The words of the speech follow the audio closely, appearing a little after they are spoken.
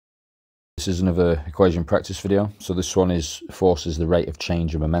This is another equation practice video. So this one is force is the rate of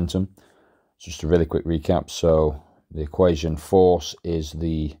change of momentum. Just a really quick recap. So the equation force is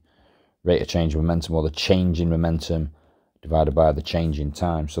the rate of change of momentum, or the change in momentum divided by the change in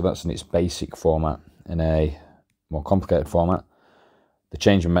time. So that's in its basic format. In a more complicated format, the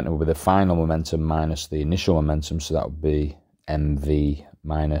change in momentum will be the final momentum minus the initial momentum. So that would be mv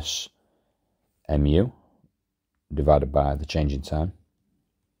minus mu divided by the change in time.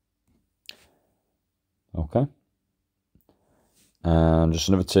 Okay. And just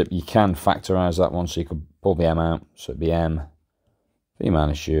another tip, you can factorize that one, so you could pull the m out. So it'd be m v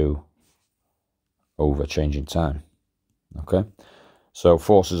minus u over change in time. Okay. So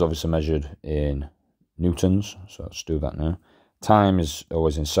force is obviously measured in newtons. So let's do that now. Time is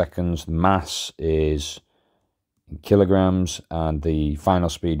always in seconds. Mass is in kilograms, and the final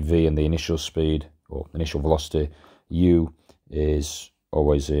speed v and the initial speed, or initial velocity, u, is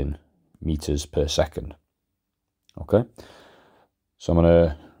always in meters per second. Okay, so I'm going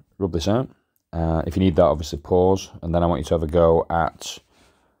to rub this out. If you need that, obviously pause, and then I want you to have a go at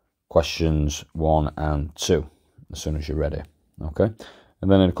questions 1 and 2 as soon as you're ready. Okay,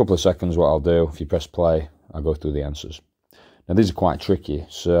 and then in a couple of seconds, what I'll do, if you press play, I'll go through the answers. Now these are quite tricky,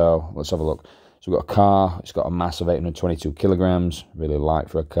 so let's have a look. So we've got a car, it's got a mass of 822 kilograms, really light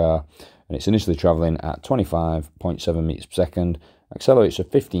for a car, and it's initially travelling at 25.7 meters per second, accelerates for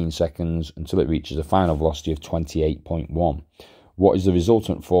 15 seconds until it reaches a final velocity of 28.1. What is the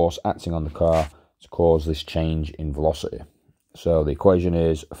resultant force acting on the car to cause this change in velocity? So the equation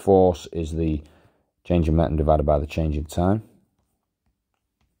is force is the change in momentum divided by the change in time.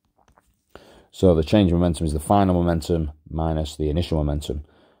 So the change in momentum is the final momentum minus the initial momentum.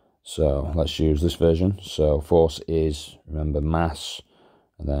 So let's use this version. So force is, remember, mass,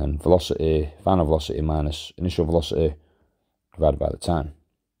 and then velocity, final velocity minus initial velocity divided by the time.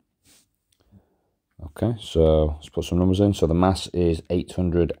 Okay, so let's put some numbers in. So the mass is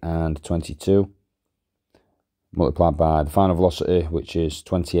 822 multiplied by the final velocity, which is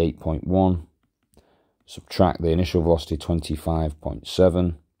 28.1. Subtract the initial velocity,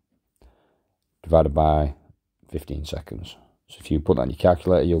 25.7, divided by 15 seconds. So if you put that in your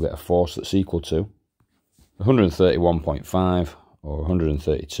calculator, you'll get a force that's equal to 131.5 or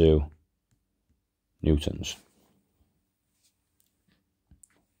 132 newtons.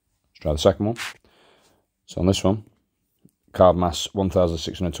 Let's try the second one. So on this one, car mass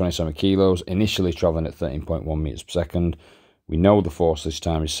 1,627 kilos, initially travelling at 13.1 meters per second. We know the force this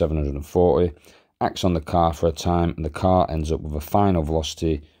time is 740. Acts on the car for a time, and the car ends up with a final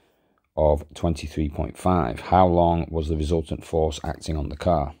velocity of 23.5. How long was the resultant force acting on the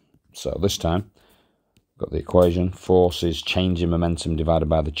car? So this time, got the equation. Force is change in momentum divided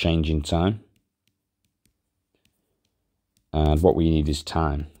by the change in time. And what we need is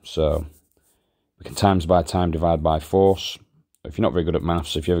time. So we can times by time divided by force. If you're not very good at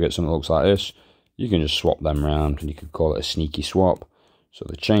maths, if you ever get something that looks like this, you can just swap them around, and you could call it a sneaky swap. So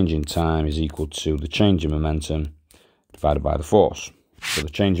the change in time is equal to the change in momentum divided by the force. So the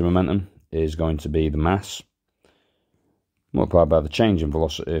change in momentum is going to be the mass multiplied by the change in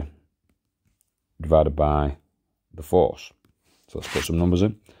velocity divided by the force. So let's put some numbers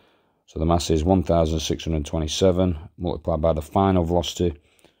in. So the mass is 1,627 multiplied by the final velocity,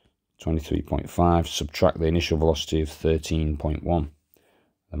 23.5, subtract the initial velocity of 13.1. Then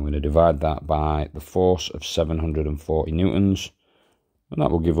we're going to divide that by the force of 740 newtons, and that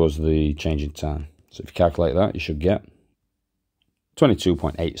will give us the change in time. So if you calculate that, you should get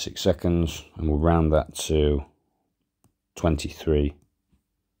 22.86 seconds, and we'll round that to 23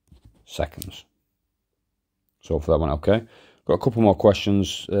 seconds. So hopefully that went okay. Got a couple more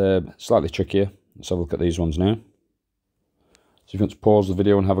questions, slightly trickier. Let's have a look at these ones now. So if you want to pause the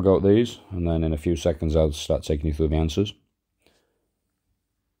video and have a go at these, and then in a few seconds I'll start taking you through the answers.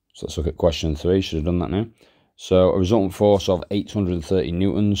 So let's look at question 3, should have done that now. So a resultant force of 830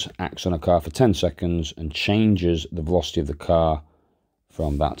 newtons acts on a car for 10 seconds and changes the velocity of the car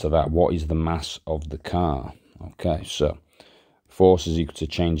from that to that. What is the mass of the car? Okay, so force is equal to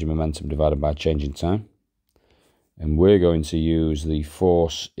change in momentum divided by change in time. And we're going to use the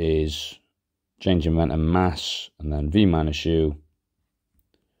force is change in momentum mass, and then v minus u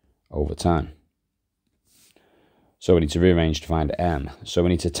over time. So we need to rearrange to find m. So we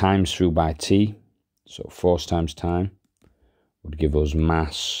need to times through by t. So force times time would give us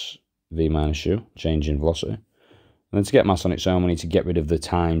mass v minus u, change in velocity. And then to get mass on its own, we need to get rid of the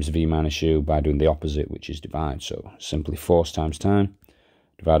times v minus u by doing the opposite, which is divide. So simply force times time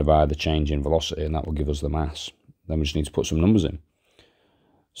divided by the change in velocity, and that will give us the mass. Then we just need to put some numbers in.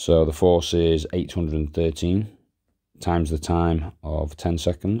 So the force is 813 times the time of 10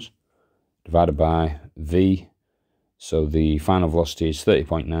 seconds divided by v. So the final velocity is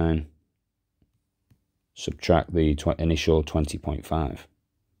 30.9. Subtract the initial 20.5.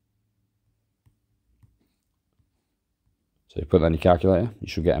 So you put that in your calculator, you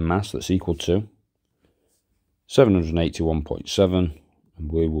should get a mass that's equal to 781.7,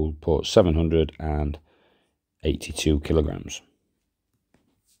 and we will put 782 kilograms.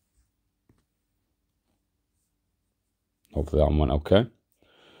 Hopefully that one went okay.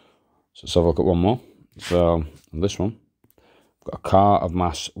 So let's have a look at one more. So on this one, we've got a car of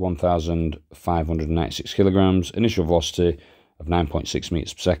mass 1,596 kilograms, initial velocity of 9.6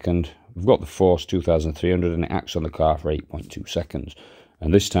 meters per second. We've got the force 2,300 and it acts on the car for 8.2 seconds.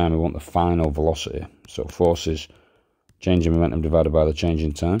 And this time we want the final velocity. So force is change in momentum divided by the change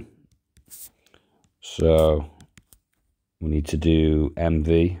in time. So we need to do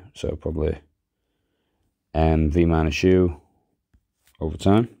mv, so probably mv minus u over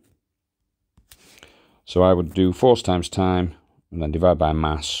time. So I would do force times time and then divide by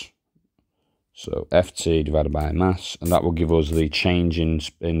mass. So Ft divided by mass, and that will give us the change in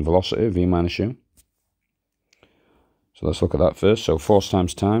velocity, v minus u. So let's look at that first. So force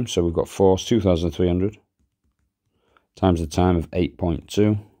times time. So we've got force 2,300 times the time of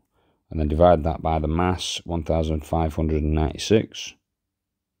 8.2, and then divide that by the mass 1,596.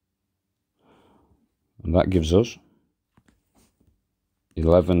 And that gives us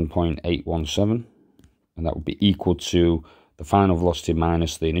 11.817, and that would be equal to the final velocity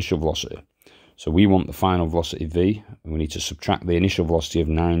minus the initial velocity. So we want the final velocity v, and we need to subtract the initial velocity of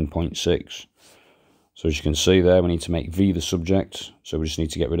 9.6. So as you can see there, we need to make v the subject, so we just need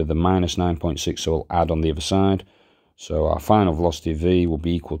to get rid of the minus 9.6, so we'll add on the other side. So our final velocity v will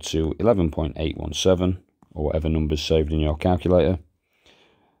be equal to 11.817, or whatever number's saved in your calculator,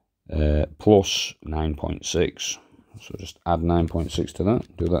 plus 9.6. So just add 9.6 to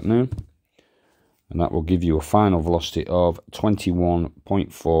that, do that now. And that will give you a final velocity of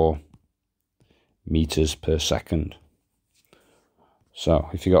 21.4 meters per second. So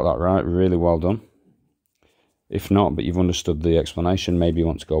if you got that right, really well done. If not, but you've understood the explanation, maybe you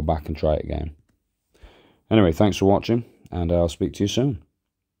want to go back and try it again. Anyway, thanks for watching, and I'll speak to you soon.